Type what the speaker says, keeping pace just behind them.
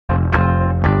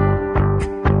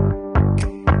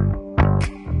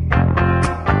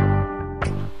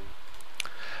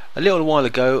A little while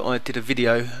ago I did a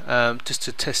video just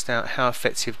to test out how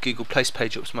effective Google Place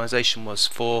Page Optimization was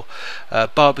for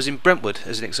Barbers in Brentwood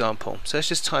as an example. So let's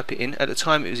just type it in. At the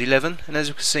time it was 11, and as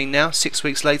we can see now, 6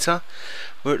 weeks later,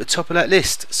 we're at the top of that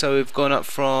list. So we've gone up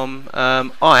from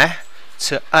I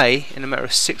to A in a matter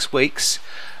of 6 weeks,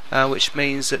 which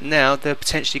means that now they're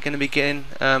potentially going to be getting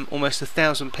almost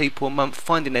 1,000 people a month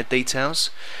finding their details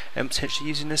and potentially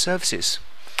using their services.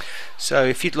 So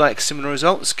if you'd like similar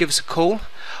results, give us a call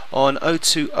on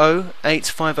 020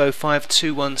 8505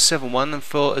 2171, and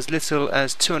for as little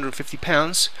as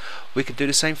 £250 we can do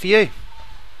the same for you.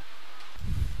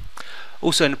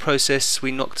 Also in the process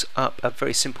we knocked up a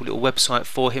very simple little website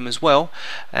for him as well,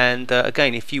 and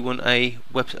again, if you want a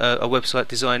website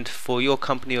designed for your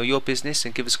company or your business,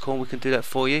 then give us a call, we can do that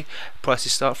for you.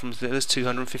 Prices start from as little as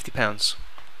 £250.